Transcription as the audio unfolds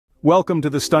Welcome to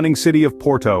the stunning city of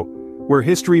Porto, where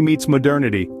history meets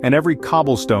modernity and every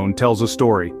cobblestone tells a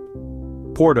story.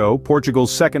 Porto,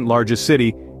 Portugal's second-largest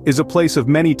city, is a place of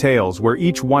many tales where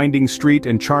each winding street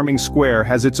and charming square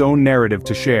has its own narrative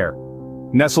to share.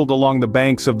 Nestled along the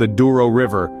banks of the Douro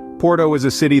River, Porto is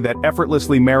a city that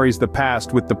effortlessly marries the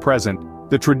past with the present,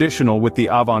 the traditional with the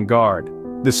avant-garde.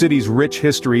 The city's rich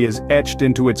history is etched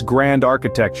into its grand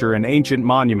architecture and ancient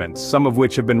monuments, some of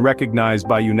which have been recognized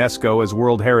by UNESCO as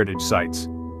World Heritage Sites.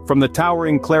 From the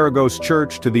towering Claragos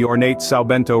Church to the ornate São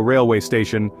Bento railway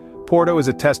station, Porto is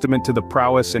a testament to the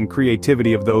prowess and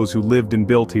creativity of those who lived and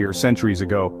built here centuries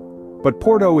ago. But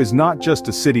Porto is not just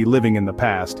a city living in the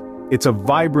past, it's a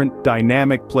vibrant,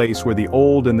 dynamic place where the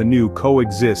old and the new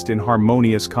coexist in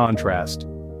harmonious contrast.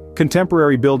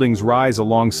 Contemporary buildings rise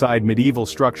alongside medieval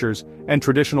structures, and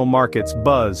traditional markets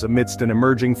buzz amidst an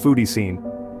emerging foodie scene.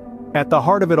 At the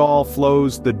heart of it all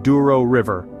flows the Douro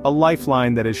River, a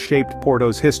lifeline that has shaped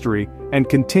Porto's history and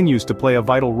continues to play a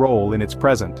vital role in its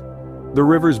present. The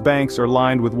river's banks are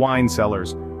lined with wine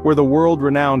cellars, where the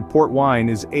world-renowned port wine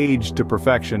is aged to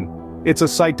perfection. It's a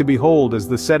sight to behold as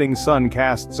the setting sun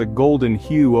casts a golden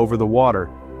hue over the water,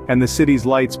 and the city's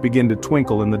lights begin to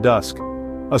twinkle in the dusk.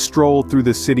 A stroll through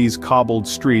the city's cobbled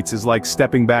streets is like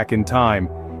stepping back in time,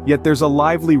 yet there's a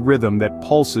lively rhythm that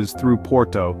pulses through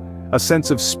Porto, a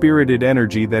sense of spirited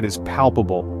energy that is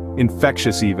palpable,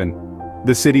 infectious even.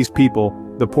 The city's people,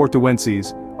 the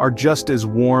Portuenses, are just as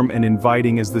warm and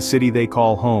inviting as the city they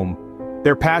call home.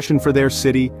 Their passion for their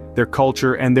city, their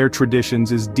culture and their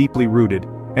traditions is deeply rooted,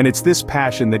 and it's this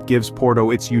passion that gives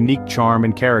Porto its unique charm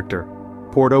and character.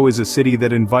 Porto is a city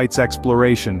that invites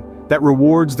exploration, that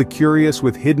rewards the curious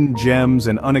with hidden gems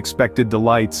and unexpected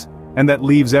delights, and that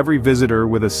leaves every visitor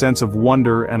with a sense of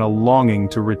wonder and a longing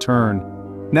to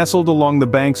return. Nestled along the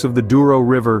banks of the Douro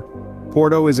River,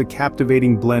 Porto is a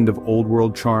captivating blend of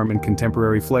old-world charm and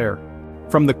contemporary flair.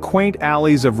 From the quaint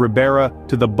alleys of Ribeira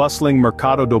to the bustling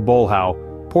Mercado do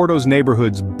Bolhão, Porto's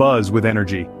neighborhoods buzz with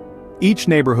energy. Each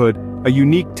neighborhood, a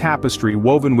unique tapestry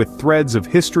woven with threads of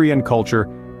history and culture,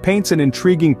 paints an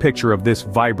intriguing picture of this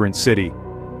vibrant city.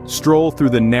 Stroll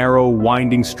through the narrow,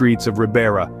 winding streets of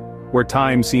Ribeira, where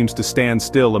time seems to stand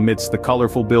still amidst the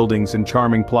colorful buildings and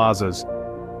charming plazas.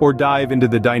 Or dive into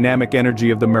the dynamic energy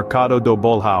of the Mercado do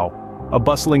Bolhão, a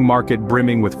bustling market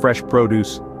brimming with fresh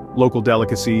produce, local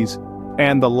delicacies,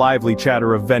 and the lively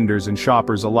chatter of vendors and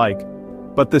shoppers alike.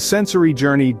 But the sensory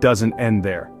journey doesn't end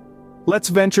there. Let's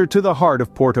venture to the heart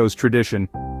of Porto's tradition,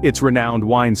 its renowned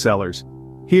wine cellars.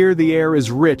 Here the air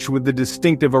is rich with the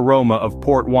distinctive aroma of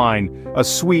port wine, a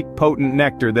sweet, potent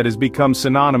nectar that has become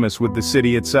synonymous with the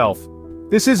city itself.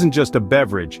 This isn't just a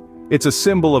beverage, it's a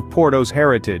symbol of Porto's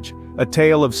heritage, a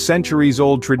tale of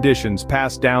centuries-old traditions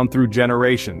passed down through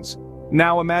generations.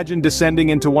 Now imagine descending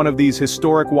into one of these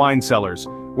historic wine cellars,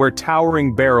 where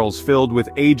towering barrels filled with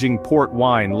aging port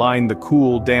wine line the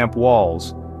cool, damp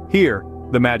walls. Here,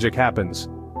 the magic happens.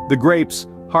 The grapes,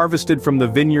 harvested from the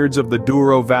vineyards of the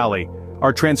Douro Valley,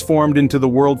 are transformed into the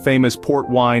world-famous port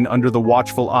wine under the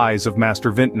watchful eyes of master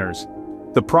vintners.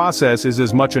 The process is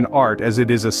as much an art as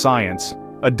it is a science,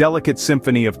 a delicate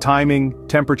symphony of timing,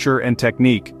 temperature and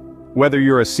technique. Whether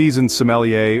you're a seasoned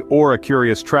sommelier or a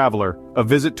curious traveler, a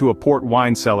visit to a port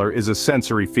wine cellar is a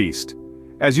sensory feast.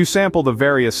 As you sample the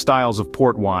various styles of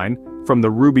port wine, from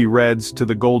the ruby reds to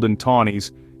the golden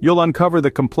tawnies, you'll uncover the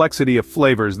complexity of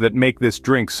flavors that make this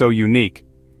drink so unique.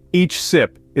 Each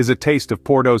sip is a taste of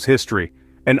Porto's history,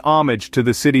 an homage to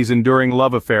the city's enduring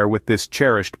love affair with this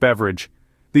cherished beverage.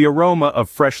 The aroma of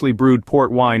freshly brewed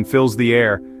port wine fills the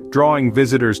air, drawing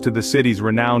visitors to the city's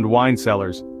renowned wine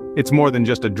cellars. It's more than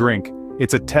just a drink,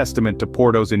 it's a testament to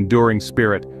Porto's enduring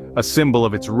spirit, a symbol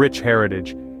of its rich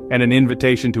heritage, and an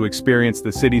invitation to experience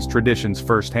the city's traditions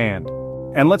firsthand.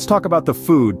 And let's talk about the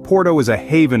food. Porto is a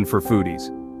haven for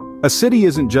foodies. A city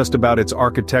isn't just about its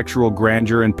architectural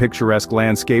grandeur and picturesque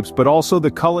landscapes but also the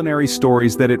culinary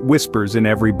stories that it whispers in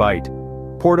every bite.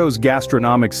 Porto's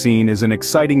gastronomic scene is an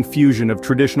exciting fusion of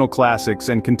traditional classics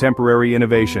and contemporary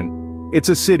innovation. It's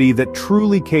a city that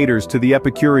truly caters to the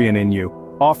Epicurean in you,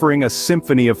 offering a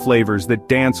symphony of flavors that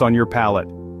dance on your palate.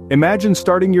 Imagine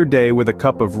starting your day with a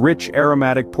cup of rich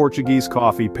aromatic Portuguese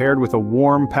coffee paired with a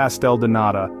warm pastel de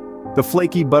nata. The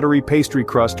flaky buttery pastry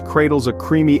crust cradles a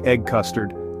creamy egg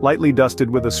custard, lightly dusted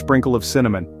with a sprinkle of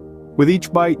cinnamon. With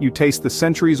each bite you taste the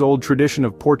centuries-old tradition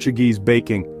of Portuguese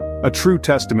baking, a true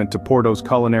testament to Porto's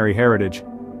culinary heritage.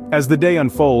 As the day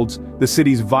unfolds, the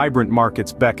city's vibrant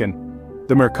markets beckon.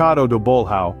 The Mercado do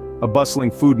Bolhão, a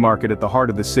bustling food market at the heart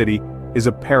of the city, is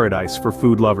a paradise for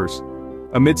food lovers.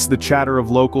 Amidst the chatter of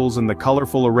locals and the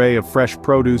colorful array of fresh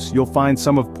produce, you'll find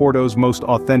some of Porto's most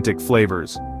authentic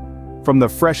flavors. From the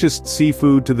freshest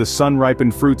seafood to the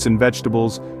sun-ripened fruits and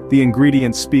vegetables, the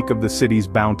ingredients speak of the city's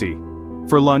bounty.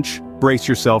 For lunch, brace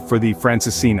yourself for the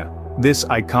Francesina. This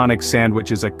iconic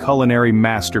sandwich is a culinary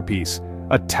masterpiece,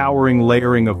 a towering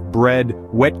layering of bread,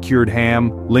 wet-cured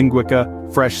ham,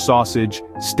 linguica, fresh sausage,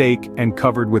 steak, and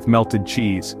covered with melted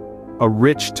cheese. A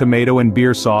rich tomato and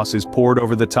beer sauce is poured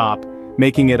over the top,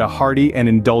 making it a hearty and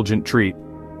indulgent treat.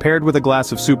 Paired with a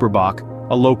glass of Superbock,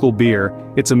 a local beer,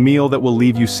 it's a meal that will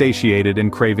leave you satiated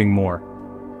and craving more.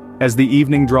 As the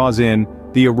evening draws in,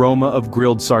 the aroma of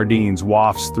grilled sardines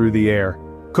wafts through the air.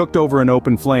 Cooked over an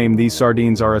open flame, these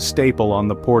sardines are a staple on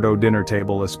the Porto dinner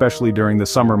table, especially during the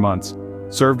summer months.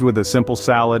 Served with a simple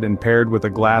salad and paired with a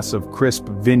glass of crisp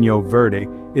Vinho Verde,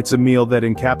 it's a meal that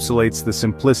encapsulates the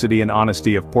simplicity and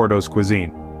honesty of Porto's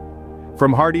cuisine.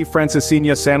 From hearty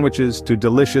Francesina sandwiches to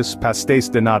delicious pastéis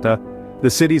de nata, the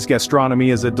city's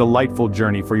gastronomy is a delightful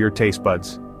journey for your taste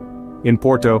buds. In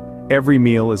Porto, every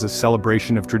meal is a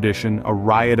celebration of tradition, a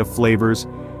riot of flavors,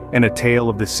 and a tale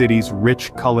of the city's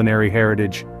rich culinary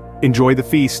heritage. Enjoy the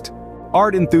feast.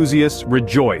 Art enthusiasts,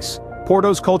 rejoice.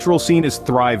 Porto's cultural scene is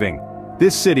thriving.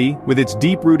 This city, with its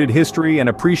deep-rooted history and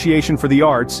appreciation for the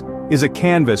arts, is a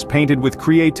canvas painted with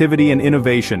creativity and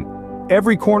innovation.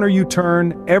 Every corner you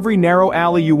turn, every narrow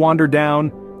alley you wander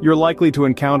down, you're likely to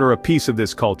encounter a piece of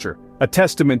this culture, a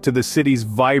testament to the city's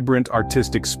vibrant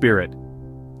artistic spirit.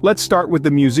 Let's start with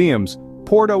the museums.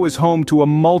 Porto is home to a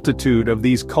multitude of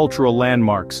these cultural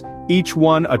landmarks, each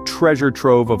one a treasure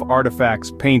trove of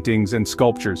artifacts, paintings, and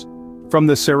sculptures. From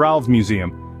the Serralves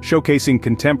Museum, showcasing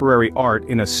contemporary art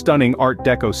in a stunning Art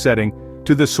Deco setting,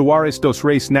 to the Soares dos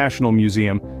Reis National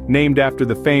Museum, named after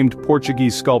the famed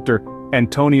Portuguese sculptor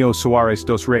Antonio Soares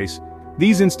dos Reis.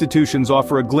 These institutions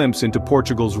offer a glimpse into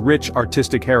Portugal's rich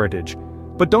artistic heritage.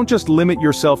 But don't just limit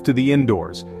yourself to the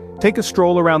indoors. Take a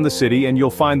stroll around the city and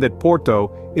you'll find that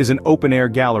Porto is an open-air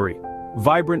gallery.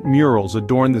 Vibrant murals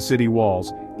adorn the city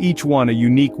walls, each one a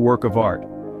unique work of art.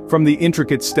 From the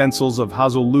intricate stencils of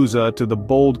Hazel Luza to the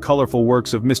bold, colorful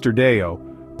works of Mr. Deo,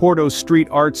 Porto's street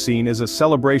art scene is a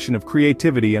celebration of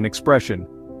creativity and expression.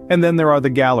 And then there are the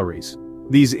galleries.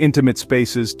 These intimate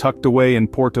spaces tucked away in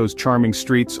Porto's charming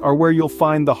streets are where you'll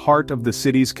find the heart of the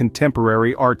city's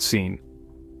contemporary art scene.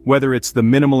 Whether it's the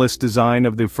minimalist design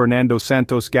of the Fernando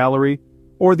Santos Gallery,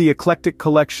 or the eclectic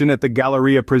collection at the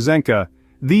Galleria Presenca,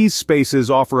 these spaces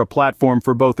offer a platform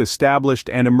for both established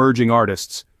and emerging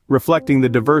artists, reflecting the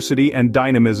diversity and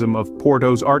dynamism of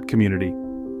Porto's art community.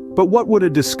 But what would a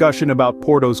discussion about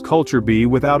Porto's culture be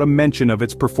without a mention of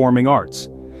its performing arts?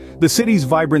 The city's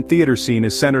vibrant theater scene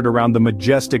is centered around the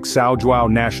majestic São João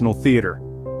National Theater.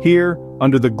 Here,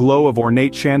 under the glow of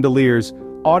ornate chandeliers,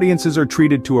 audiences are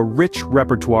treated to a rich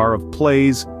repertoire of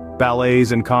plays,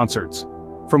 ballets, and concerts.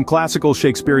 From classical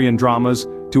Shakespearean dramas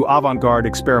to avant-garde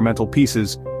experimental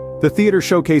pieces, the theater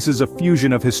showcases a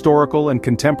fusion of historical and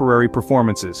contemporary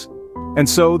performances. And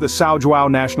so the São João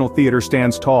National Theater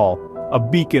stands tall, a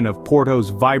beacon of Porto's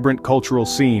vibrant cultural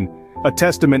scene, a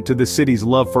testament to the city's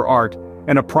love for art,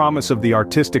 and a promise of the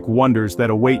artistic wonders that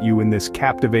await you in this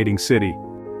captivating city.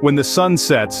 When the sun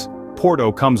sets,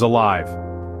 Porto comes alive.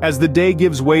 As the day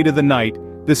gives way to the night,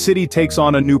 the city takes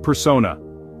on a new persona.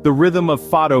 The rhythm of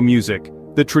fado music,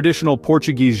 the traditional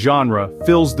Portuguese genre,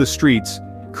 fills the streets,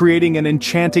 creating an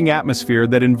enchanting atmosphere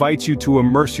that invites you to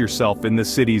immerse yourself in the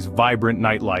city's vibrant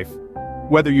nightlife.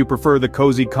 Whether you prefer the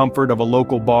cozy comfort of a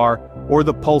local bar or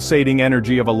the pulsating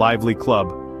energy of a lively club,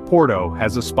 Porto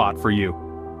has a spot for you.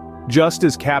 Just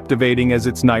as captivating as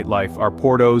its nightlife are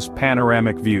Porto's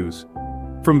panoramic views.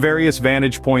 From various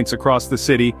vantage points across the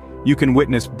city, you can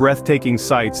witness breathtaking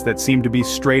sights that seem to be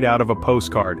straight out of a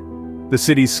postcard. The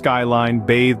city's skyline,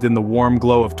 bathed in the warm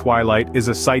glow of twilight, is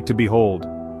a sight to behold.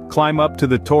 Climb up to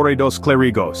the Torre dos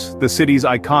Clérigos, the city's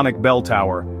iconic bell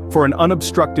tower, for an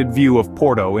unobstructed view of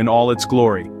Porto in all its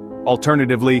glory.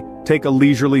 Alternatively, take a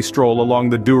leisurely stroll along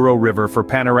the Douro River for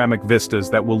panoramic vistas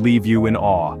that will leave you in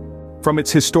awe. From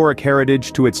its historic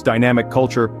heritage to its dynamic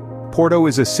culture, Porto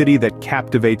is a city that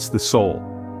captivates the soul.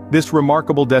 This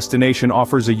remarkable destination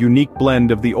offers a unique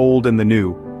blend of the old and the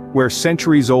new, where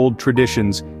centuries-old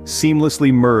traditions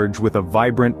seamlessly merge with a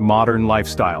vibrant modern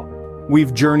lifestyle.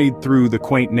 We've journeyed through the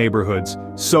quaint neighborhoods,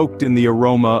 soaked in the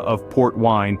aroma of port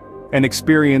wine, and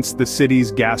experienced the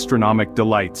city's gastronomic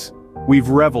delights. We've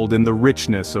reveled in the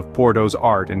richness of Porto's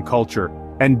art and culture,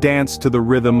 and danced to the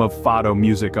rhythm of fado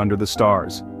music under the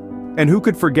stars. And who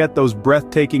could forget those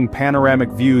breathtaking panoramic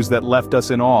views that left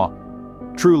us in awe?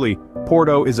 Truly,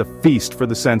 Porto is a feast for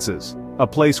the senses, a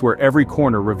place where every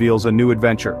corner reveals a new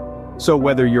adventure. So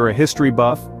whether you're a history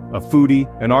buff, a foodie,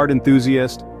 an art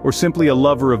enthusiast, or simply a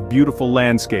lover of beautiful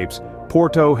landscapes,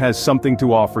 Porto has something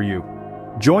to offer you.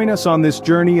 Join us on this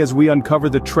journey as we uncover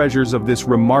the treasures of this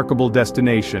remarkable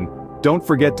destination. Don't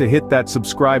forget to hit that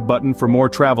subscribe button for more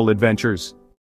travel adventures.